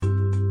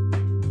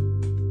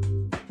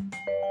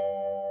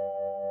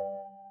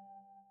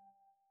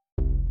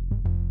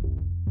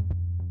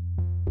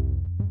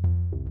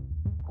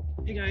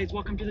Hey guys,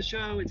 welcome to the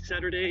show. It's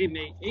Saturday,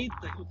 May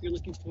 8th. I hope you're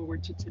looking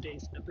forward to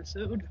today's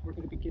episode. We're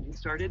going to be getting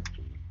started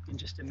in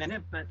just a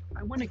minute, but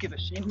I want to give a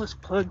shameless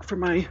plug for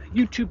my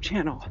YouTube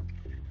channel.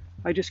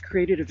 I just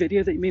created a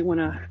video that you may want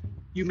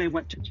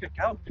to check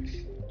out.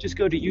 Just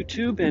go to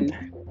YouTube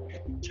and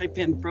type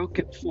in Broke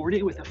at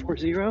 40 with a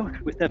 40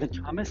 with Evan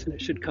Thomas and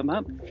it should come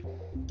up.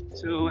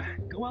 So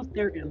go out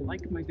there and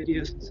like my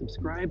videos and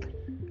subscribe.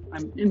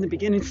 I'm in the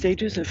beginning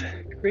stages of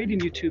creating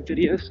YouTube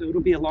videos, so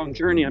it'll be a long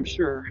journey, I'm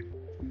sure,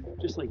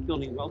 just like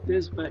building wealth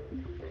is, but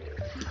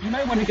you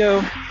might want to go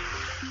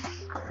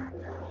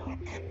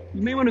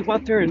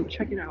out there and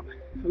check it out.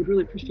 I would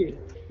really appreciate it.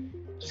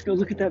 Just go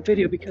look at that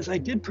video because I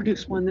did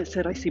produce one that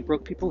said I see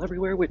broke people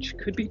everywhere, which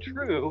could be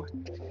true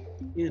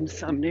in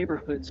some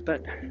neighborhoods,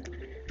 but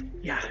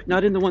yeah,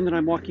 not in the one that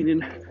I'm walking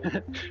in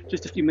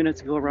just a few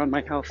minutes ago around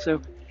my house.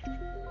 So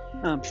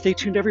stay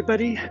tuned,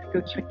 everybody.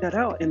 Go check that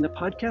out. And the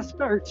podcast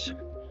starts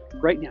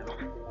right now.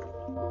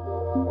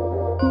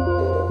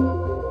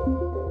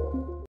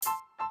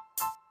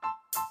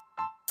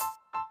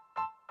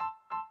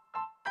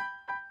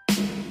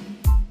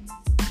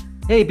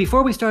 Hey,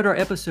 before we start our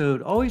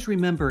episode, always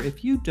remember,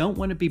 if you don't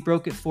want to be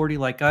broke at 40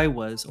 like I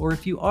was, or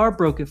if you are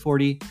broke at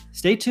 40,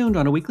 stay tuned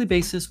on a weekly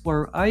basis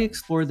where I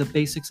explore the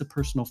basics of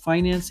personal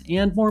finance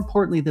and, more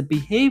importantly, the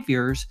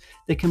behaviors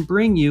that can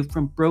bring you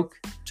from broke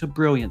to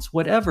brilliance,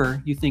 whatever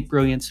you think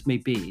brilliance may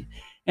be.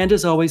 And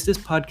as always, this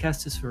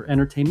podcast is for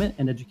entertainment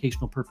and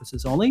educational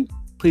purposes only.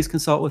 Please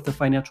consult with a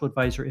financial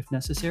advisor if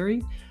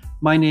necessary.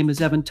 My name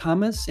is Evan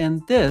Thomas,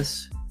 and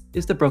this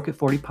is the Broke at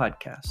 40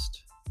 podcast.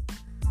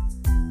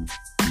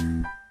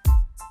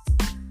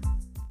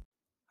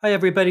 Hi,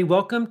 everybody.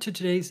 Welcome to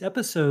today's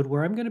episode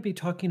where I'm going to be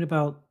talking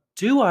about,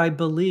 do I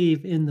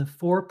believe in the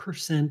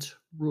 4%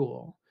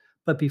 rule?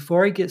 But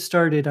before I get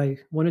started, I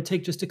want to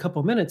take just a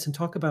couple minutes and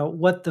talk about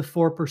what the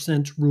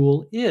 4%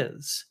 rule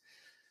is.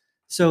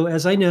 So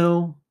as I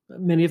know,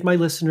 many of my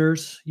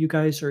listeners, you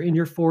guys are in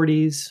your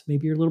 40s,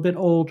 maybe you're a little bit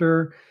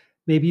older.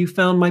 Maybe you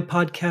found my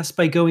podcast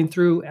by going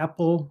through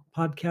Apple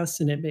Podcasts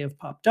and it may have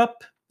popped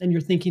up and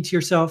you're thinking to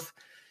yourself,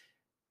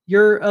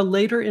 you're a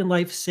later in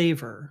life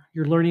saver.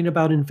 You're learning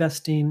about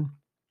investing.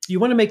 You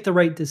want to make the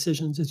right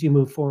decisions as you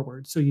move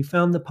forward. So you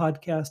found the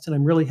podcast, and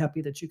I'm really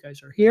happy that you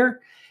guys are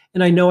here.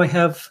 And I know I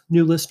have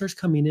new listeners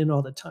coming in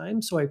all the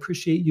time, so I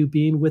appreciate you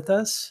being with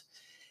us.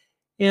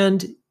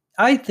 And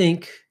I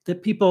think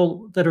that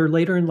people that are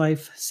later in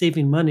life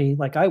saving money,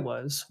 like I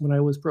was when I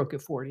was broke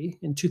at 40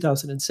 in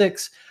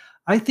 2006,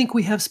 I think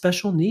we have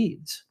special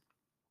needs.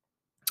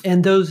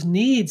 And those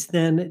needs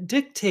then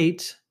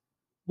dictate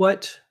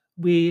what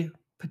we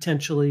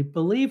potentially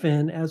believe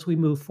in as we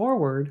move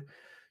forward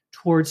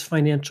towards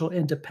financial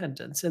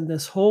independence. And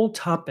this whole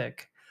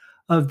topic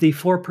of the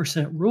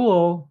 4%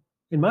 rule,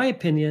 in my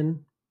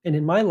opinion, and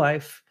in my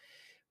life,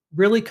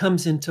 really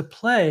comes into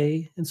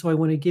play. And so I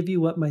want to give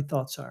you what my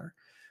thoughts are.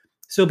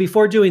 So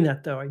before doing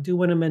that, though, I do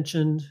want to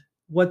mention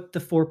what the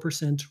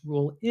 4%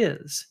 rule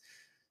is.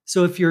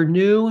 So if you're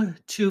new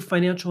to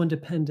financial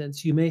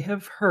independence, you may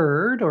have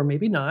heard, or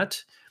maybe not,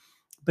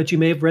 but you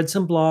may have read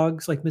some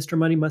blogs like Mr.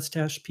 Money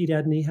Mustache. Pete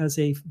Adney has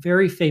a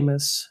very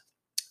famous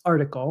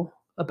article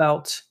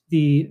about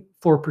the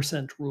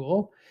 4%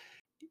 rule.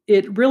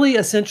 It really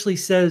essentially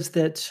says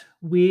that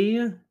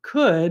we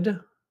could,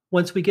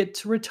 once we get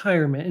to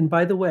retirement, and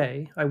by the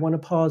way, I want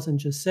to pause and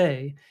just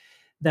say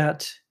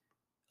that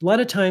a lot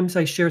of times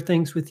I share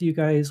things with you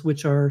guys,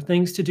 which are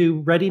things to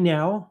do ready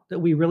now that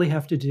we really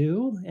have to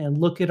do and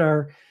look at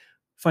our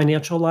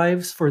financial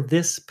lives for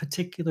this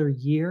particular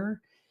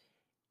year.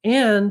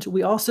 And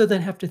we also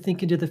then have to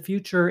think into the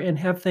future and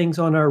have things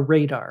on our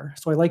radar.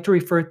 So I like to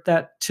refer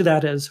to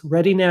that as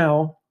ready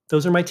now.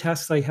 Those are my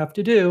tasks I have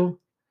to do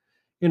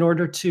in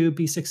order to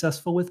be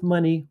successful with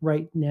money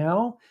right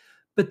now.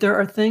 But there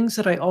are things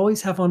that I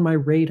always have on my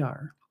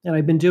radar. And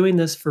I've been doing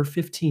this for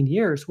 15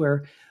 years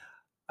where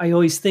I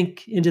always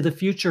think into the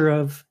future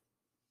of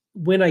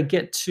when I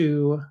get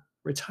to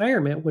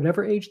retirement,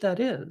 whatever age that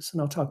is.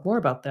 And I'll talk more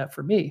about that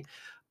for me.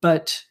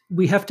 But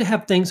we have to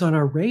have things on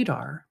our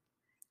radar,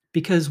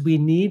 because we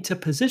need to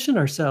position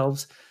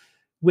ourselves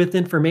with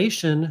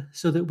information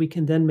so that we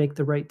can then make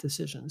the right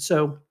decision.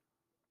 So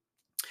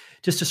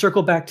just to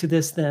circle back to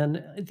this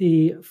then,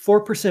 the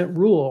 4%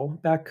 rule,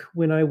 back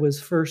when I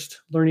was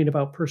first learning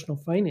about personal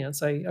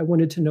finance, I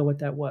wanted to know what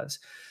that was.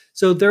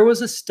 So there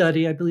was a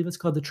study, I believe it's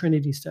called the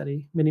Trinity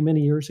Study, many,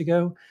 many years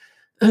ago,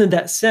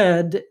 that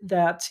said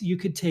that you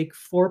could take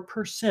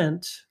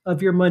 4%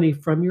 of your money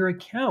from your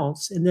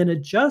accounts and then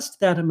adjust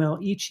that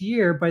amount each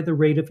year by the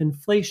rate of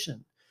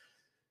inflation.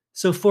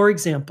 So, for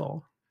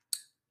example,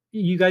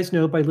 you guys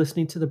know by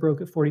listening to the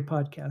Broke at 40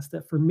 podcast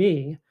that for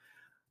me,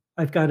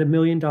 I've got $1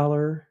 million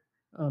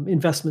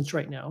investments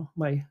right now.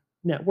 My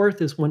net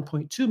worth is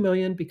 1.2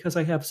 million because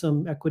I have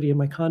some equity in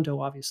my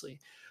condo, obviously.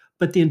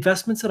 But the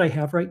investments that I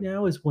have right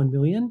now is 1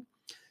 million.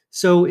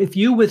 So if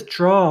you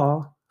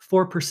withdraw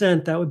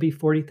 4%, that would be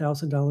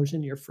 $40,000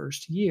 in your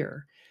first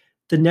year.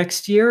 The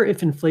next year,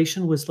 if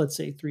inflation was, let's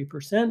say,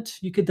 3%,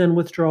 you could then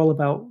withdraw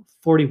about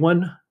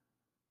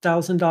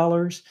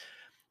 $41,000.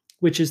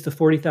 which is the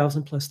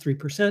 40,000 plus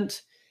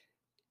 3%.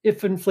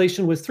 If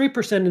inflation was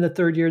 3% in the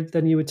third year,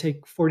 then you would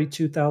take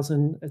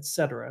 42,000, et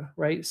cetera,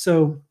 right?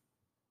 So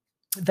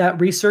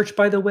that research,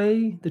 by the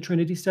way, the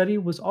Trinity study,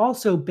 was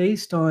also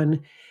based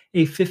on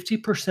a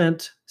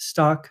 50%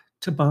 stock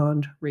to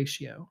bond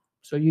ratio.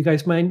 So you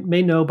guys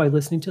may know by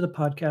listening to the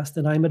podcast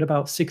that I'm at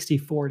about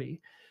 60-40,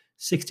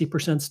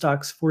 60%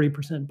 stocks,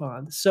 40%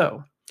 bonds.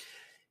 So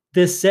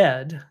this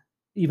said,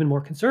 even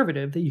more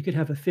conservative, that you could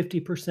have a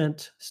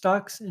 50%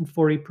 stocks and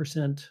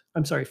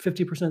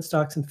 50%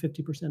 stocks and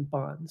 50%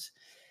 bonds.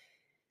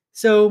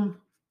 So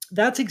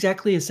that's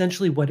exactly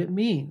essentially what it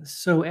means.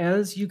 So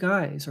as you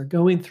guys are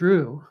going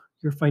through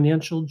your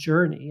financial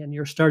journey and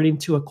you're starting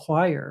to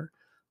acquire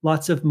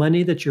lots of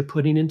money that you're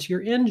putting into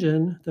your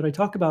engine that I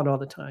talk about all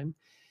the time,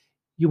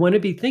 you want to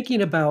be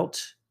thinking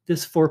about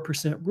this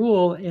 4%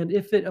 rule and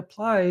if it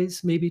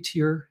applies maybe to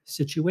your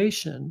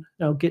situation.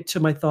 I'll get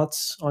to my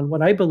thoughts on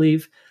what I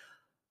believe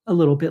a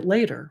little bit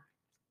later.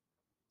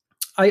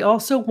 I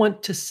also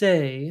want to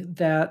say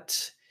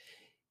that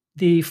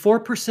the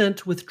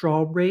 4%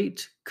 withdrawal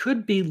rate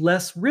could be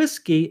less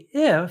risky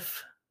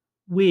if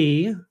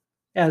we,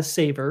 as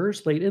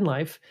savers late in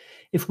life,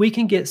 if we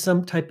can get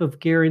some type of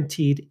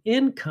guaranteed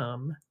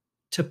income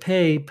to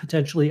pay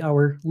potentially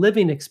our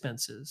living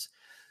expenses.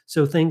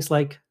 So things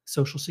like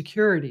Social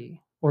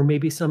Security, or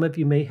maybe some of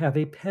you may have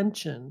a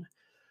pension,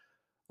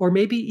 or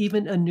maybe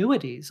even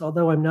annuities,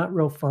 although I'm not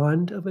real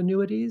fond of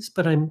annuities,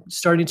 but I'm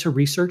starting to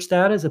research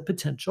that as a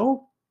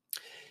potential.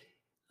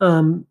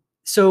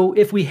 So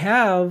if we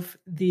have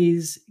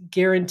these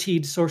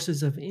guaranteed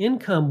sources of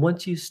income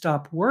once you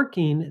stop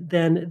working,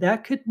 then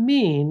that could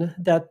mean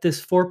that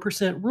this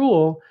 4%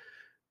 rule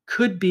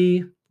could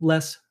be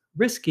less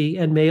risky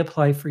and may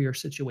apply for your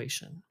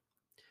situation.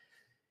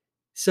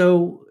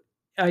 So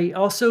I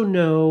also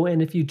know,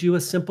 and if you do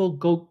a simple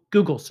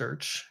Google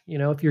search,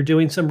 if you're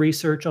doing some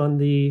research on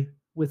the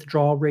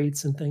withdrawal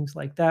rates and things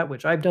like that,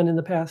 which I've done in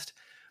the past,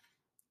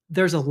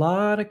 there's a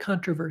lot of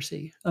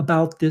controversy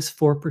about this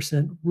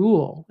 4%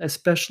 rule,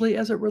 especially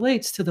as it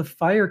relates to the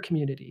FIRE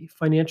community,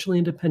 financially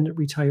independent,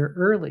 retire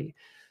early.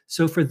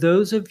 So for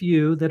those of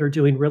you that are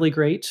doing really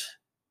great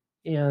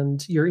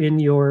and you're in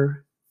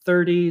your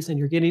 30s and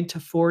you're getting to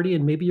 40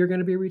 and maybe you're going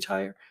to be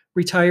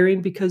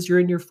retiring because you're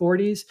in your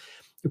 40s,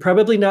 you're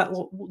probably not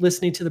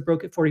listening to the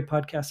Broke at 40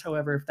 podcast,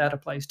 however, if that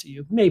applies to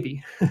you,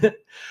 maybe.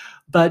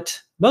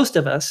 But most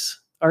of us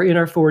are in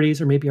our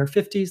 40s or maybe our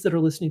 50s that are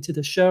listening to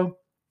this show.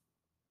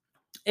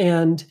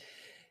 And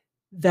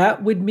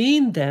that would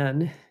mean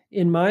then,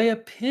 in my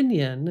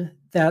opinion,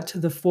 that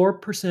the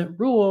 4%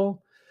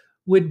 rule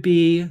would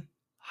be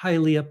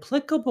highly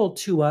applicable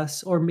to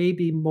us, or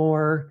maybe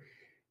more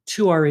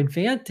to our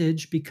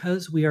advantage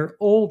because we are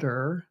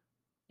older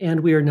and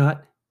we are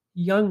not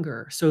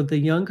younger. So the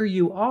younger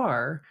you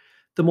are,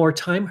 the more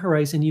time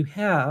horizon you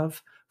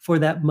have for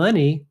that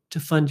money to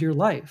fund your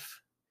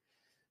life.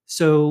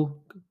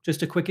 So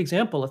just a quick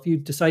example, if you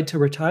decide to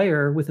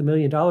retire with $1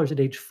 million at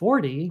age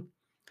 40,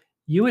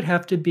 you would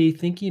have to be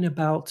thinking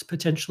about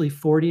potentially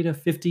 40 to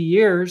 50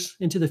 years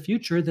into the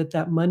future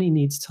that money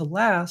needs to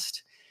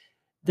last.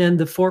 Then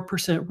the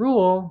 4%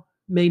 rule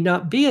may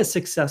not be as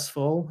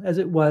successful as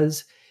it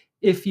was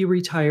if you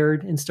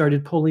retired and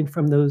started pulling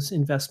from those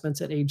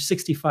investments at age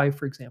 65,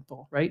 for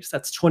example, right? So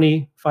that's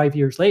 25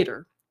 years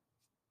later.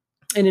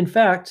 And in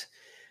fact,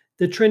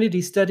 the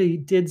Trinity study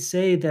did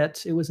say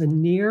that it was a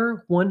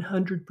near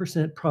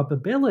 100%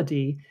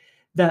 probability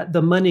that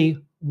the money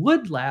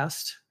would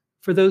last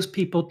for those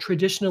people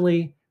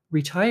traditionally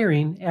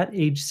retiring at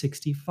age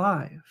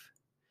 65.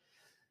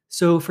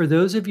 So for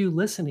those of you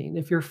listening,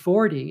 if you're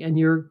 40 and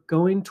you're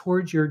going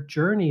towards your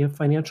journey of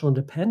financial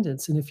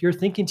independence, and if you're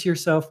thinking to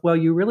yourself, well,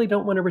 you really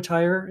don't want to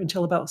retire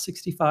until about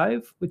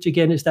 65, which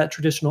again is that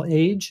traditional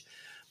age,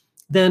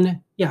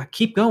 then yeah,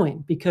 keep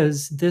going,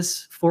 because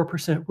this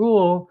 4%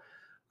 rule,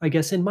 I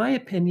guess in my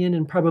opinion,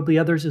 and probably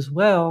others as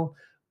well,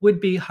 would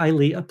be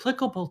highly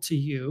applicable to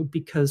you.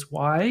 Because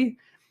why?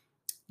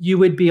 You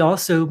would be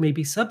also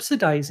maybe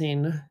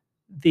subsidizing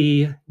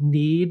the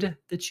need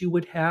that you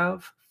would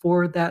have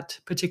for that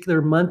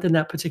particular month and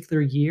that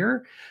particular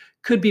year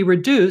could be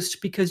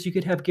reduced because you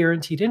could have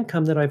guaranteed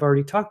income that I've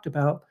already talked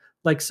about,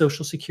 like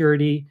Social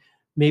Security.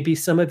 Maybe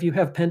some of you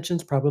have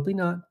pensions, probably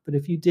not, but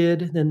if you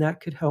did, then that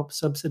could help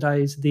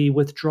subsidize the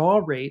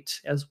withdrawal rate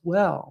as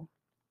well.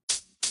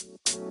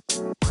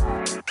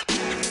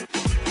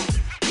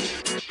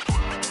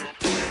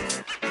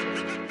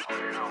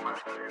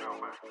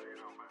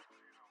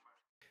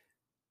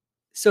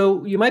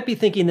 So you might be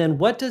thinking then,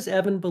 what does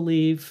Evan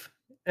believe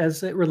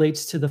as it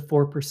relates to the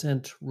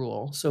 4%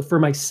 rule? So for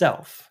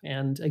myself,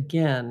 and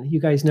again, you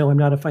guys know I'm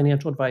not a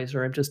financial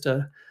advisor. I'm just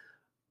a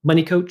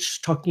money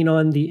coach talking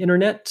on the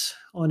internet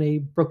on a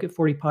Broke at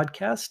 40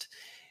 podcast.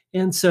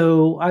 And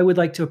so I would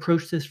like to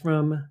approach this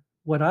from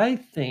what I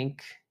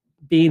think,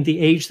 being the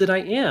age that I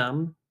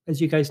am. As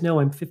you guys know,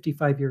 I'm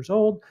 55 years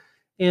old.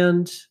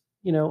 And,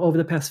 over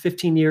the past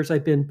 15 years,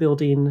 I've been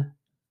building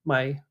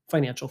my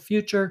financial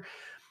future.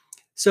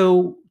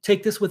 So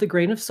take this with a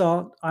grain of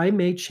salt. I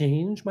may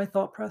change my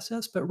thought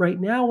process, but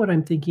right now, what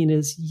I'm thinking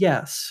is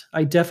yes,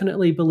 I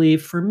definitely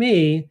believe for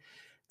me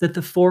that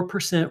the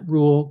 4%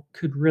 rule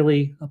could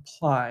really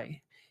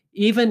apply,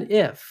 even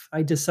if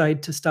I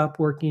decide to stop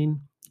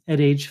working at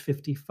age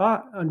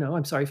 55. Oh, no,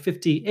 I'm sorry,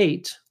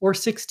 58 or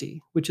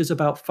 60, which is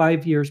about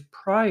 5 years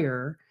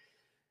prior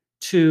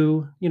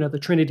to the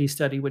Trinity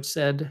study, which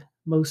said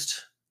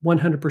most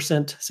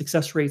 100%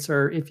 success rates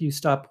are if you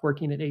stop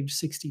working at age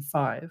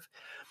 65.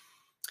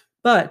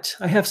 But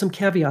I have some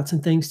caveats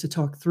and things to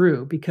talk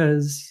through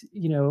because,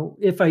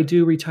 if I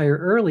do retire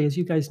early, as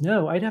you guys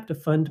know, I'd have to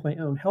fund my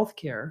own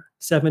healthcare,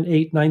 7,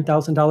 8,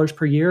 $9,000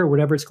 per year, or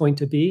whatever it's going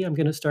to be. I'm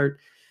going to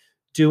start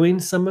doing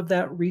some of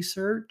that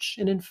research.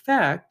 And in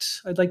fact,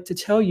 I'd like to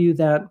tell you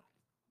that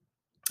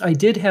I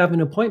did have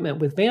an appointment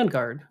with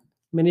Vanguard.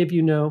 Many of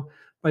you know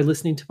by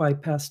listening to my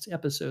past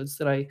episodes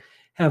that I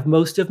have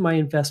most of my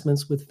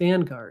investments with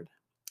Vanguard.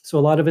 So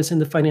a lot of us in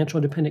the financial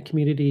independent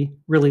community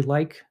really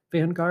like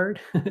Vanguard.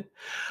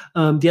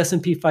 The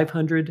S&P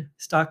 500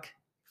 stock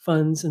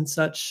funds and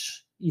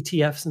such,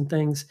 ETFs and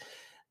things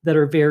that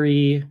are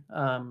very,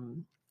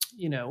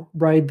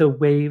 ride the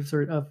waves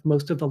of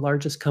most of the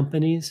largest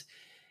companies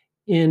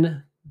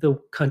in the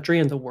country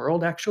and the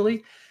world,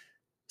 actually.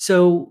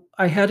 So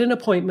I had an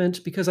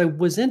appointment because I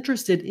was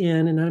interested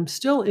in, and I'm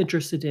still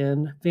interested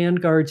in,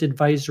 Vanguard's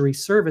advisory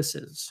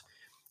services.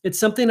 It's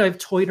something I've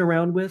toyed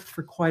around with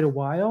for quite a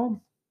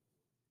while.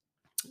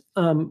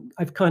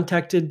 I've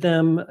contacted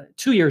them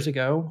 2 years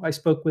ago. I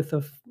spoke with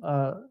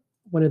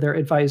one of their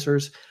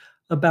advisors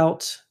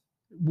about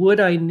would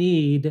I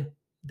need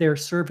their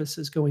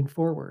services going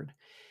forward.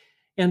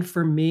 And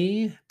for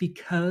me,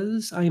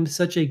 because I am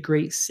such a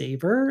great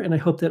saver, and I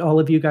hope that all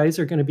of you guys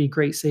are going to be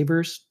great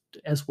savers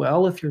as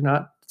well, if you're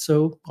not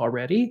so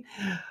already,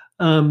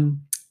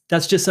 um,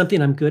 that's just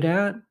something I'm good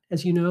at,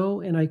 as you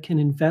know, and I can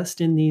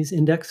invest in these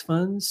index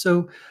funds.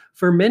 So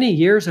for many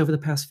years, over the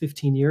past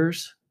 15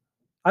 years,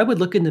 I would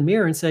look in the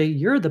mirror and say,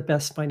 "You're the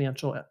best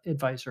financial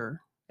advisor,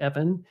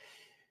 Evan."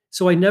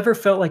 So I never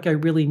felt like I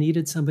really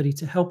needed somebody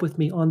to help with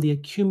me on the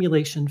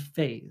accumulation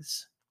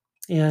phase.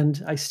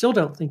 And I still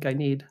don't think I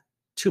need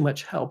too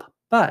much help,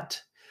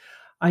 but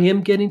I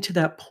am getting to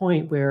that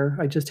point where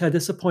I just had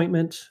this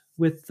appointment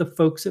with the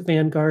folks at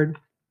Vanguard.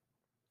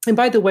 And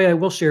by the way, I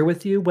will share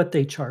with you what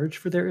they charge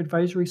for their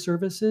advisory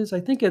services. I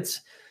think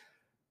it's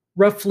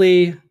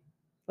roughly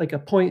like a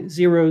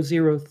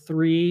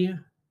 0.003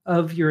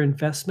 of your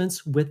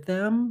investments with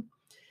them.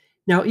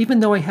 Now, even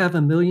though I have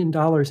 $1 million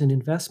in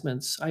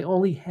investments, I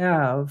only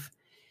have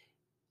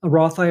a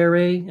Roth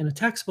IRA and a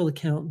taxable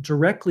account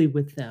directly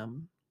with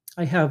them.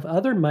 I have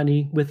other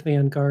money with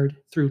Vanguard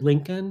through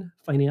Lincoln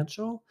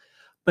Financial,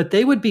 but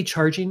they would be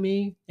charging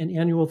me an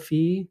annual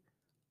fee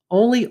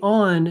only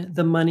on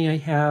the money I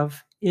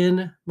have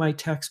in my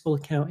taxable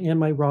account and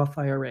my Roth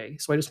IRA.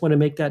 So I just want to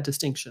make that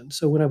distinction.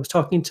 So when I was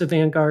talking to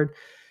Vanguard,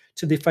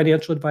 to the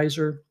financial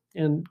advisor,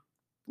 and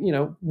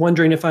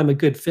wondering if I'm a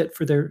good fit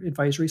for their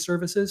advisory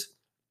services,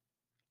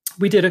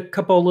 we did a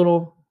couple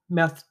little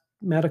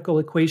mathematical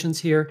equations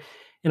here,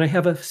 and I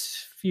have a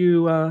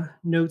few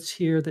notes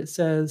here that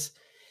says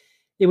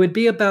it would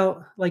be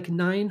about like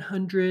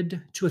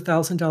 $900 to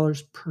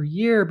 $1,000 per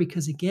year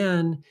because,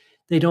 again,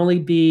 they'd only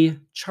be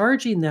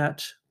charging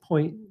that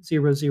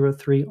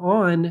 0.003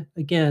 on,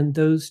 again,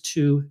 those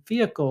two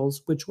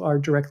vehicles, which are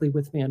directly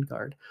with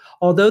Vanguard.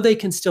 Although they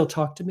can still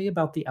talk to me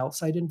about the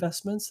outside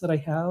investments that I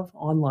have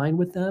online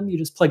with them. You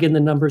just plug in the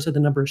numbers of the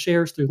number of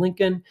shares through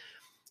Lincoln.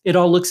 It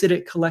all looks at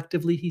it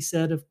collectively, he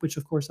said, of which,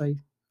 of course, I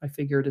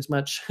figured as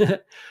much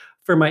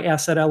for my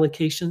asset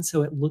allocation.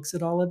 So it looks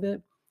at all of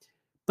it.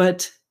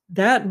 But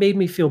that made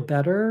me feel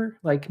better,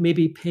 like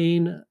maybe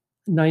paying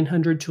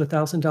 $900 to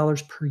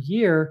 $1,000 per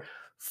year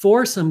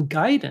for some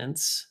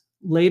guidance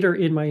later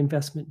in my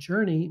investment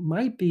journey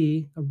might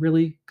be a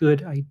really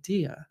good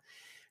idea.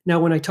 Now,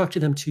 when I talked to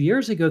them 2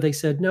 years ago, they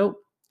said, "Nope,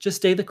 just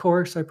stay the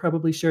course." I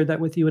probably shared that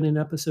with you in an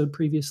episode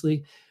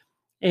previously.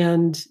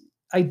 And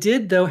I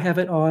did, though, have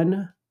it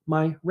on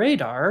my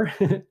radar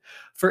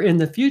for in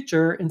the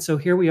future. And so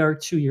here we are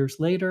 2 years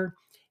later.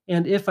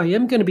 And if I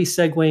am going to be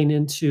segueing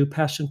into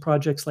passion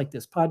projects like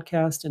this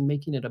podcast and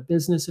making it a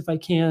business if I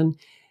can,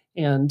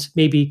 and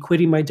maybe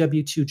quitting my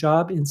W 2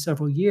 job in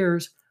several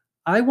years,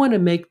 I want to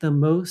make the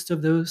most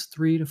of those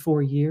 3 to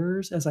 4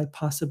 years as I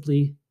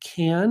possibly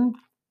can.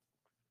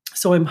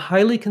 So I'm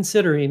highly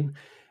considering,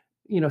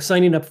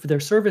 signing up for their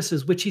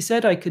services, which he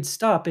said I could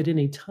stop at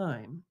any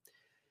time.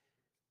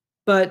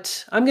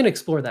 But I'm going to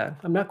explore that.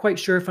 I'm not quite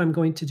sure if I'm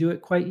going to do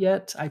it quite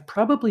yet. I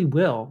probably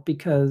will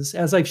because,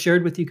 as I've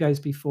shared with you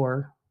guys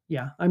before,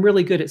 yeah, I'm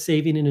really good at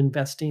saving and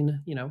investing,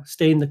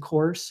 staying the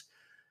course.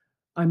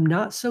 I'm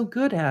not so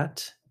good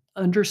at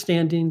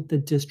understanding the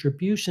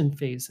distribution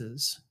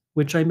phases,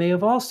 which I may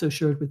have also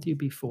shared with you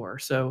before.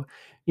 So,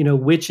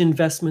 which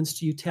investments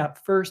do you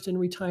tap first in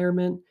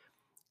retirement?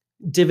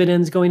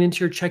 Dividends going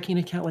into your checking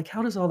account, like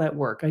how does all that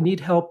work? I need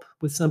help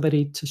with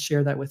somebody to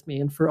share that with me.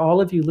 And for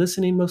all of you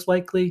listening, most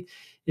likely,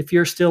 if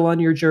you're still on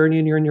your journey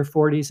and you're in your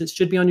 40s, it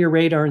should be on your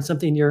radar and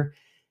something you're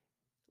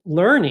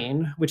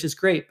learning, which is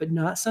great, but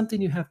not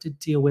something you have to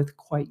deal with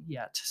quite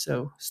yet.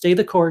 So stay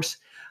the course,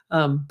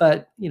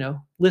 but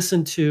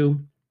listen to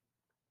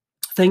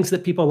things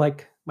that people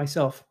like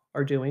myself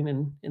are doing,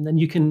 and then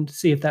you can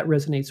see if that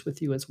resonates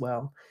with you as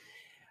well.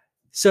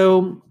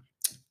 So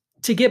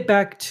to get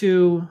back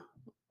to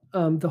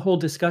the whole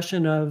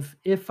discussion of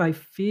if I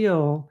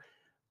feel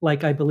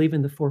like I believe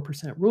in the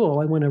 4% rule,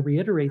 I want to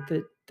reiterate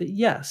that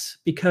yes,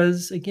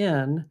 because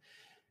again,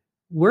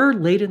 we're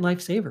late in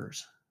life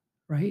savers,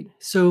 right?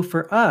 So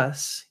for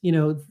us,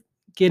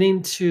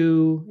 getting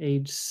to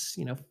age,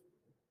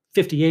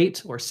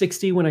 58 or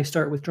 60 when I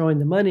start withdrawing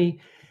the money,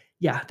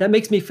 yeah, that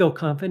makes me feel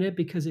confident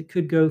because it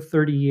could go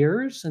 30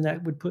 years and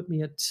that would put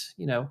me at,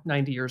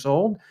 90 years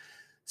old.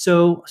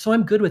 So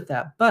I'm good with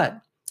that.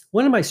 But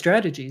one of my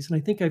strategies, and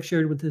I think I've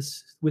shared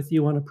with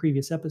you on a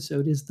previous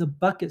episode, is the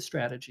bucket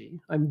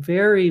strategy. I'm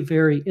very,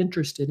 very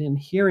interested in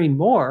hearing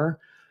more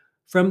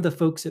from the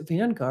folks at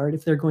Vanguard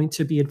if they're going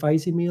to be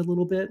advising me a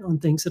little bit on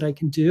things that I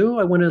can do.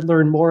 I want to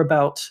learn more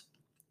about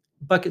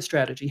bucket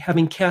strategy,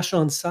 having cash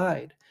on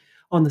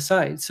the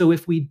side. So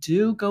if we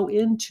do go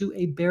into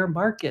a bear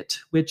market,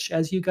 which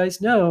as you guys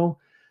know,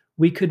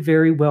 we could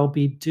very well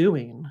be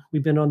doing.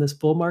 We've been on this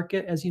bull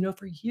market, as you know,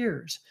 for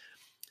years.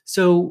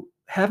 So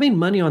having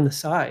money on the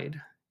side,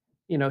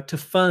 to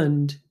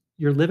fund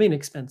your living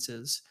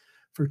expenses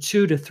for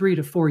 2 to 3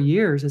 to 4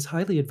 years is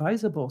highly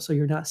advisable. So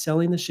you're not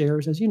selling the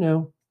shares, as you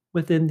know,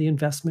 within the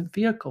investment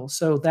vehicle.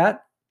 So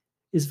that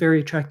is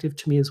very attractive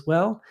to me as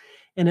well.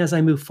 And as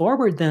I move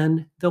forward,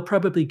 then they'll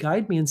probably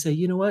guide me and say,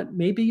 you know what,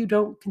 maybe you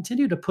don't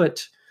continue to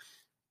put,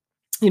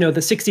 the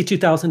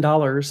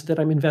 $62,000 that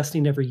I'm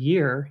investing every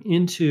year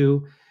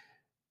into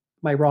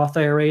my Roth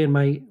IRA and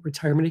my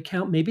retirement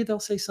account. Maybe they'll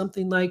say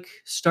something like,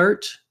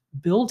 start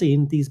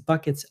building these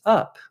buckets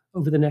up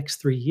over the next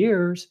 3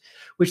 years,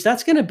 which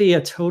that's going to be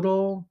a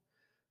total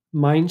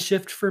mind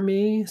shift for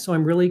me. So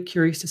I'm really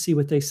curious to see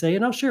what they say,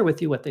 and I'll share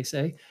with you what they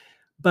say.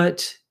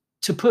 But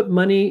to put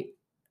money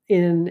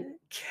in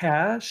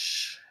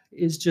cash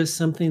is just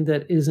something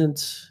that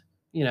isn't,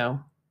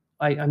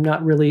 I'm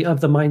not really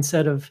of the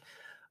mindset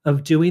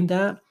of doing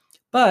that.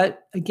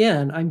 But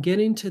again, I'm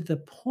getting to the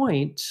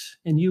point,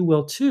 and you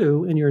will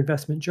too in your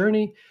investment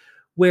journey,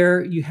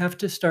 where you have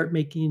to start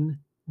making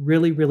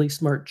really, really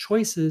smart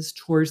choices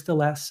towards the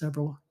last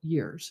several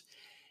years.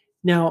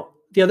 Now,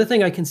 the other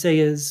thing I can say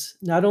is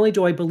not only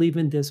do I believe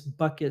in this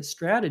bucket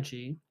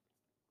strategy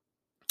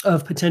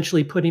of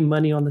potentially putting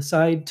money on the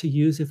side to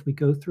use if we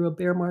go through a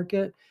bear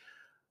market,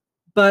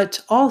 but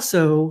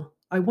also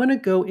I want to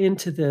go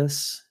into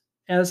this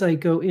as I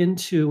go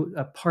into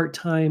a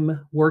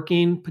part-time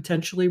working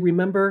potentially.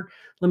 Remember,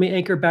 let me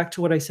anchor back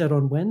to what I said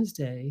on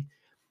Wednesday.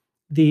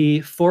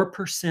 The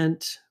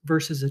 4%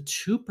 versus a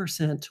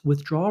 2%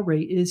 withdrawal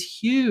rate is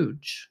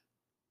huge.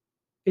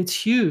 It's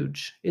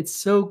huge. It's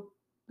so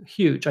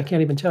huge. I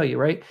can't even tell you,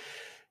 right?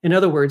 In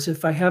other words,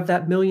 if I have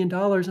that $1 million,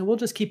 and we'll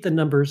just keep the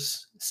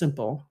numbers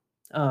simple,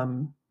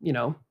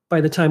 by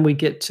the time we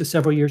get to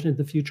several years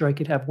into the future, I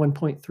could have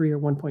 1.3 or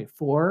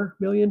 1.4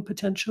 million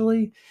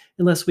potentially,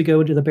 unless we go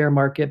into the bear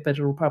market, but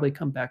it'll probably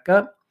come back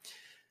up.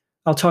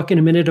 I'll talk in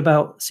a minute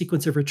about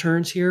sequence of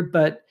returns here,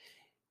 but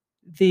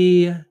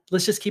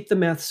let's just keep the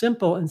math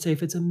simple and say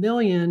if it's a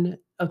million,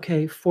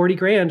 okay, 40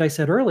 grand, I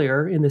said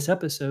earlier in this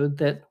episode,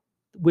 that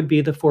would be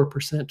the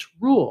 4%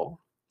 rule.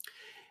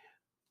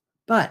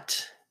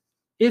 But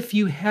if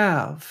you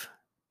have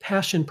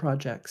passion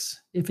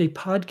projects, if a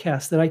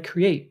podcast that I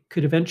create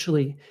could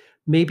eventually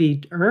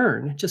maybe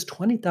earn just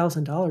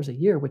 $20,000 a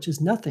year, which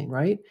is nothing,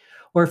 right?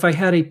 Or if I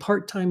had a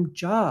part-time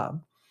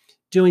job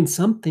doing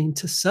something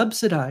to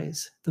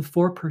subsidize the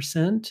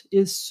 4%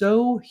 is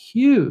so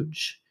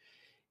huge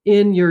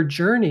in your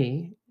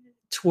journey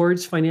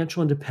towards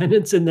financial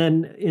independence and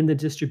then in the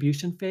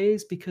distribution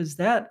phase, because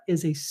that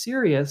is a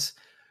serious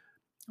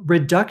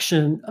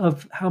reduction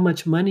of how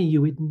much money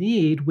you would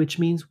need, which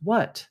means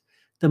what?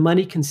 The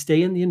money can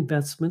stay in the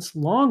investments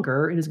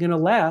longer and is going to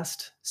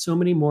last so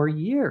many more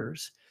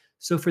years.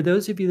 So for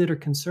those of you that are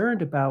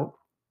concerned about,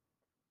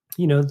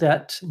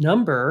 that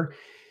number,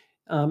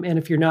 and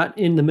if you're not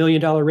in the $1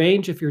 million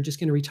range, if you're just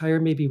going to retire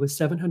maybe with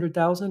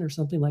 700,000 or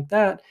something like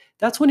that,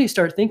 that's when you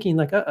start thinking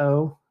like,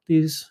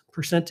 these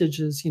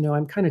percentages,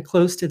 I'm kind of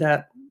close to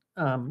that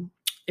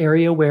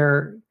area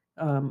where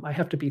I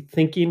have to be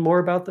thinking more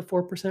about the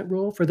 4%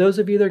 rule. For those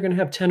of you that are going to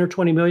have 10 or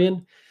 20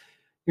 million,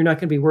 you're not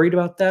going to be worried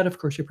about that. Of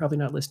course, you're probably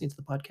not listening to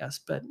the podcast.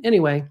 But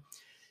anyway,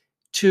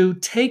 to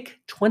take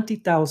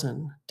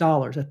 $20,000,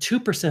 a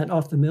 2%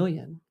 off the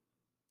million,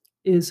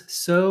 is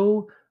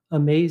so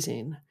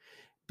amazing,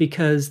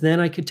 because then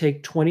I could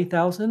take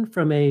 20,000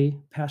 from a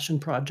passion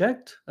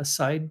project, a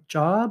side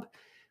job,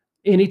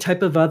 any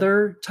type of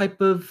other type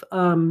of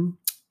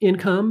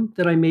income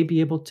that I may be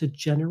able to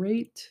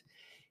generate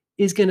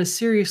is going to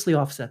seriously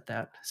offset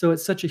that. So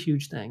it's such a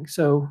huge thing.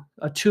 So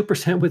a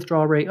 2%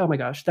 withdrawal rate, oh my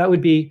gosh, that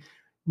would be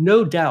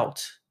no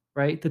doubt,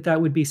 right?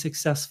 That would be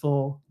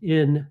successful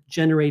in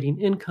generating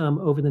income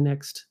over the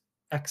next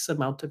X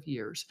amount of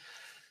years.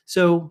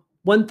 So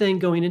one thing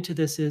going into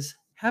this is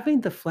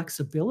having the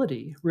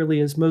flexibility really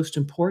is most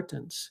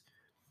important.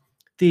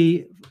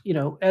 The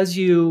as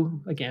you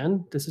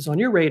again, this is on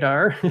your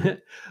radar,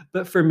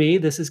 but for me,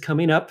 this is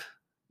coming up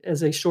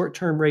as a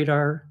short-term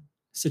radar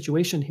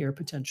situation here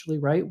potentially,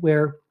 right?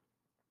 Where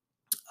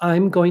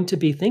I'm going to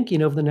be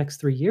thinking over the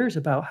next 3 years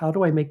about how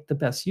do I make the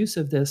best use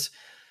of this,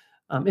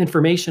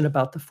 information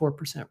about the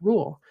 4%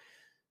 rule.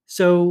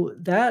 So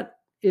that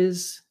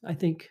is, I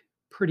think,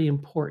 pretty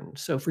important.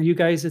 So for you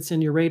guys, it's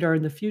in your radar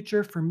in the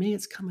future. For me,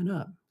 it's coming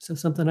up. So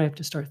something I have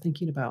to start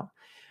thinking about.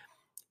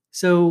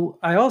 So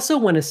I also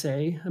want to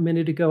say a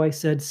minute ago, I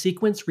said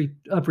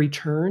of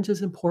returns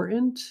is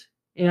important.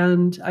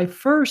 And I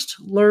first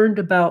learned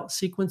about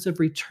sequence of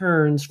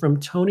returns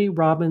from Tony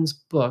Robbins'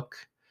 book,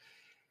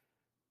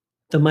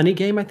 The Money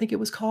Game, I think it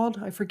was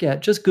called. I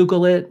forget. Just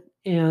Google it.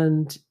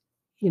 And,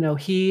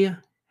 he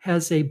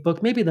has a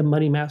book, maybe The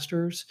Money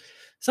Masters,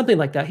 something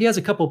like that. He has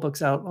a couple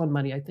books out on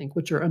money, I think,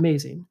 which are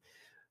amazing.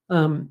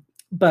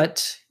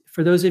 But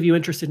for those of you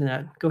interested in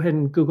that, go ahead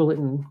and Google it,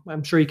 and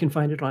I'm sure you can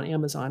find it on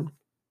Amazon.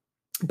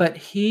 But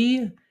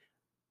he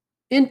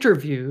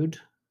interviewed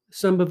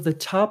some of the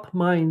top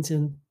minds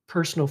in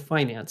personal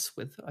finance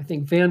with, I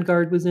think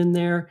Vanguard was in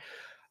there,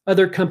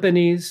 other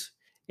companies,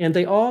 and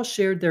they all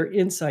shared their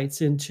insights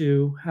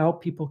into how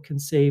people can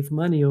save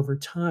money over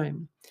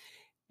time.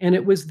 And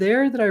it was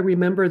there that I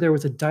remember there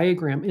was a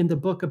diagram in the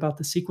book about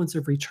the sequence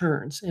of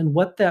returns. And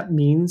what that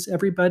means,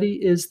 everybody,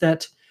 is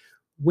that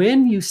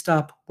when you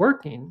stop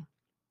working,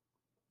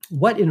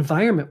 what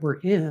environment we're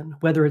in,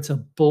 whether it's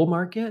a bull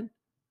market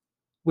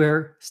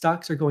where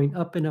stocks are going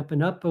up and up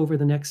and up over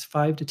the next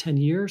 5 to 10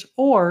 years,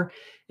 or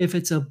if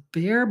it's a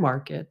bear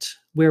market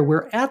where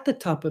we're at the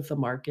top of the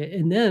market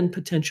and then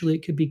potentially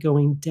it could be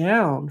going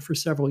down for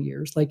several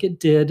years, like it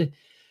did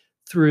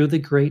through the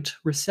Great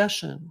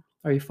Recession.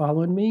 Are you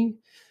following me?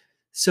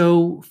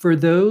 So, for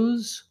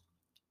those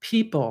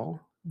people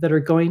that are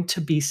going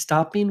to be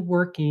stopping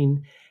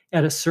working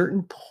at a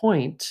certain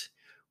point,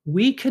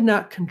 we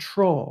cannot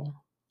control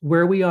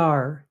where we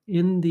are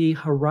in the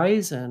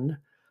horizon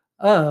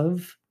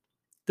of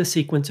the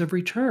sequence of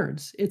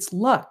returns. It's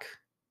luck,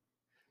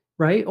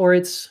 right? Or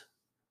it's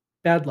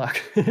bad luck,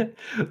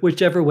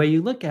 whichever way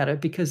you look at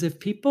it. Because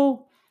if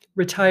people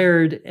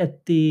retired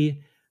at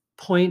the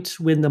point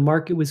when the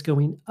market was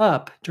going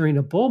up during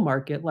a bull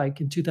market,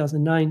 like in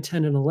 2009,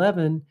 10, and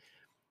 11,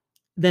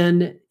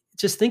 then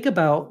just think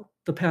about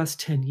the past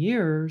 10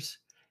 years.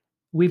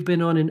 We've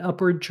been on an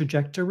upward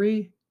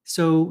trajectory.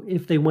 So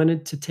if they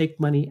wanted to take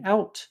money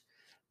out,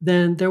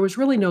 then there was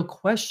really no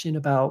question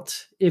about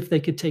if they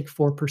could take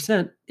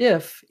 4%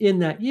 if in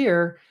that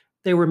year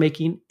they were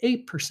making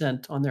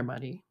 8% on their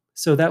money.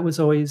 So that was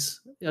always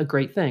a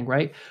great thing,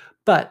 right?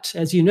 But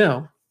as you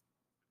know,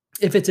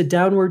 if it's a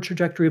downward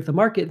trajectory of the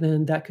market,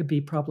 then that could be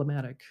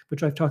problematic,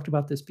 which I've talked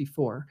about this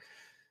before.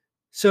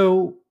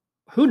 So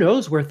who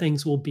knows where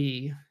things will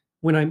be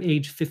when I'm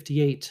age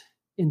 58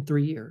 in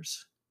 3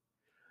 years?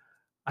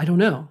 I don't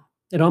know.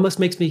 It almost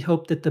makes me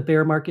hope that the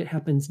bear market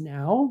happens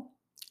now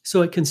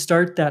so it can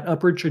start that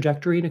upward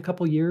trajectory in a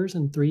couple years,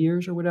 in 3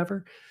 years or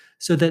whatever,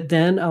 so that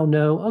then I'll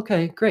know,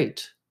 okay,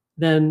 great.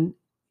 Then,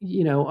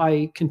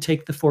 I can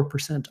take the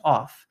 4%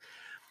 off.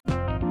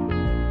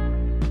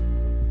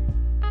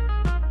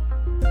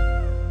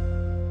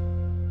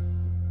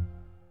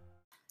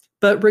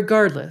 But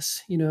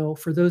regardless,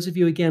 for those of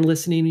you again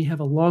listening, you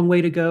have a long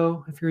way to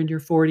go. If you're in your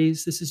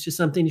 40s, this is just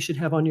something you should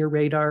have on your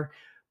radar.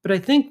 But I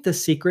think the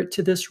secret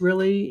to this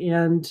really,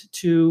 and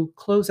to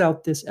close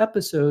out this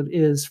episode,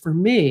 is for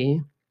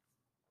me,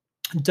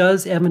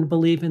 does Evan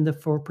believe in the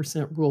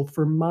 4% rule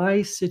for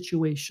my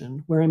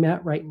situation where I'm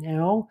at right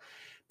now?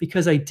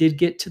 Because I did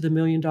get to the $1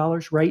 million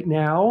right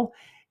now,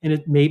 and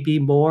it may be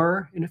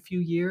more in a few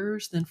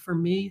years. Then for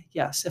me,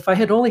 yes. If I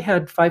had only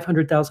had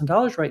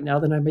 $500,000 right now,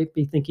 then I might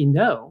be thinking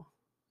no.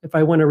 If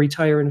I want to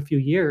retire in a few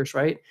years,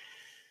 right?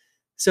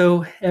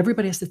 So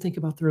everybody has to think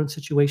about their own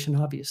situation,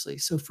 obviously.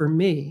 So for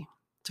me,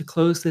 to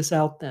close this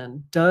out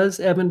then, does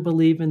Evan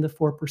believe in the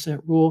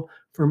 4% rule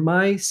for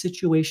my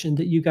situation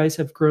that you guys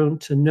have grown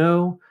to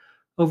know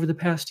over the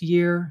past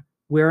year,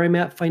 where I'm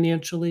at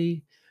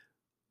financially,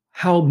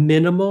 how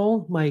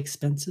minimal my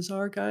expenses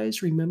are,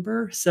 guys?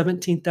 Remember,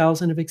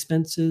 17,000 of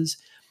expenses,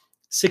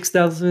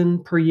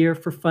 6,000 per year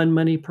for fund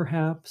money,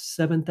 perhaps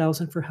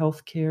 7,000 for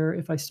healthcare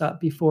if I stop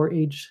before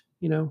age,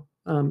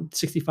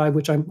 65,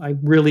 which I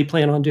really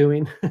plan on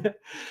doing.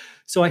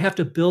 So I have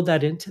to build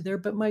that into there,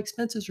 but my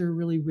expenses are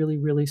really, really,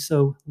 really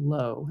so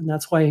low. And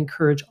that's why I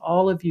encourage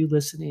all of you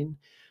listening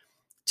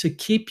to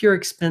keep your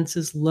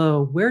expenses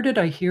low. Where did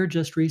I hear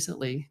just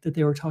recently that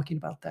they were talking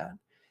about that?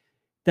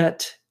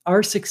 That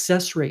our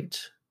success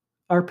rate,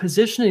 our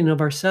positioning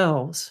of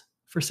ourselves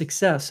for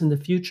success in the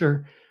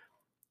future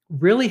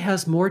really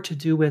has more to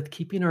do with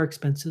keeping our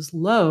expenses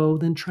low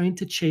than trying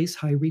to chase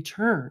high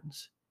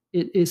returns.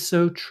 It is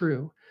so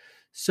true.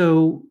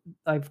 So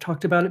I've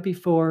talked about it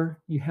before.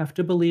 You have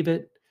to believe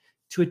it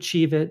to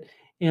achieve it.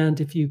 And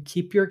if you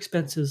keep your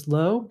expenses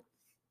low,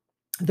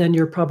 then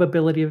your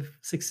probability of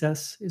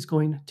success is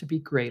going to be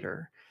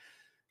greater.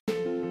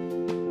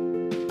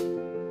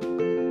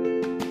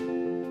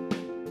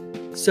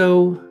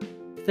 So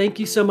thank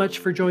you so much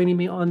for joining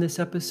me on this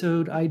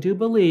episode. I do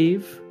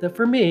believe that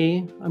for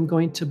me, I'm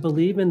going to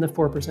believe in the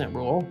 4%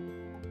 rule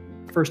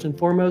first and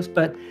foremost,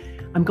 but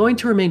I'm going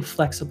to remain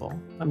flexible.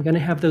 I'm going to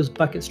have those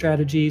bucket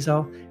strategies.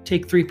 I'll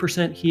take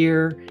 3%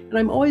 here, and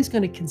I'm always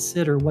going to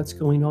consider what's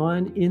going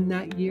on in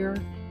that year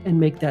and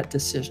make that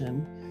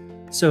decision.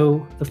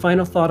 So the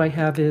final thought I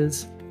have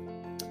is,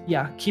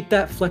 keep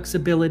that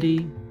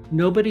flexibility.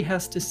 Nobody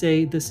has to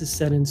say this is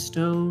set in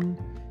stone.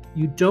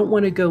 You don't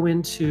want to go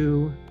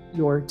into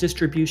your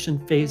distribution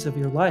phase of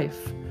your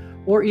life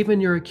or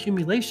even your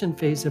accumulation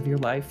phase of your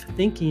life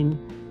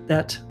thinking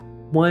that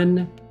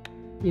one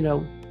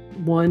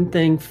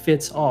thing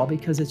fits all,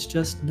 because it's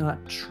just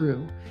not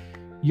true.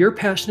 You're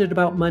passionate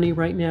about money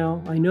right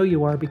now. I know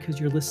you are, because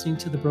you're listening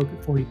to the Broke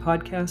at 40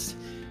 podcast.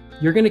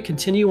 You're going to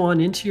continue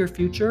on into your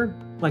future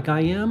like I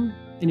am,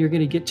 and you're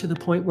going to get to the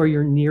point where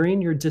you're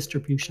nearing your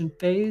distribution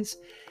phase,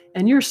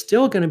 and you're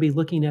still going to be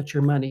looking at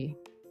your money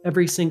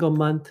every single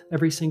month,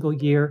 every single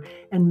year,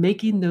 and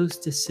making those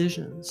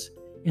decisions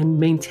and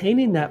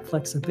maintaining that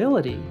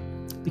flexibility,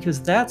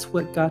 because that's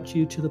what got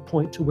you to the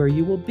point to where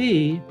you will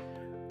be,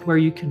 where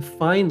you can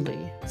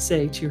finally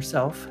say to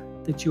yourself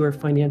that you are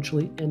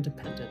financially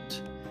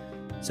independent.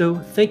 So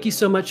thank you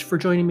so much for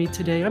joining me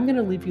today. I'm going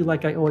to leave you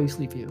like I always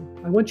leave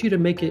you. I want you to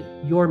make it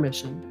your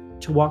mission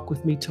to walk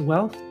with me to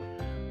wealth.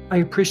 I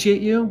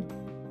appreciate you,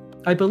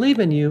 I believe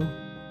in you,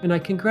 and I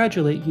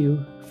congratulate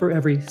you for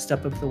every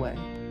step of the way.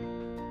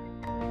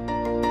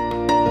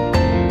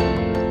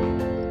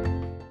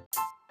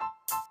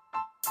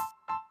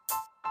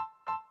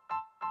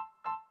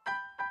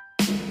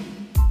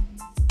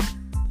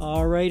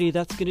 Alrighty,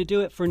 that's going to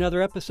do it for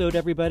another episode,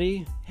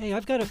 everybody. Hey,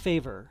 I've got a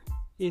favor.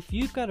 If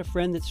you've got a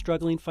friend that's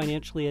struggling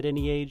financially at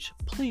any age,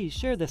 please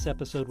share this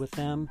episode with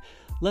them.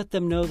 Let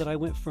them know that I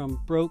went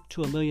from broke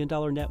to $1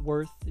 million net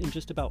worth in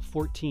just about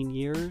 14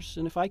 years.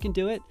 And if I can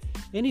do it,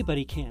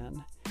 anybody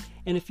can.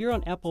 And if you're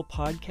on Apple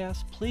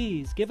Podcasts,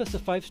 please give us a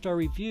 5-star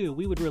review.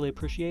 We would really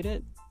appreciate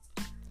it.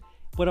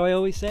 What do I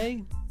always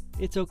say?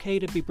 It's okay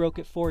to be broke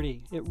at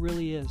 40. It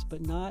really is,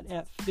 but not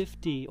at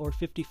 50 or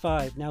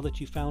 55. Now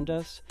that you found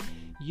us,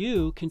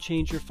 you can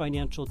change your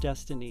financial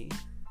destiny.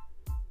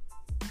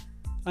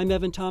 I'm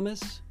Evan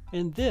Thomas,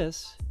 and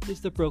this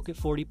is the Broke at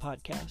 40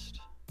 podcast.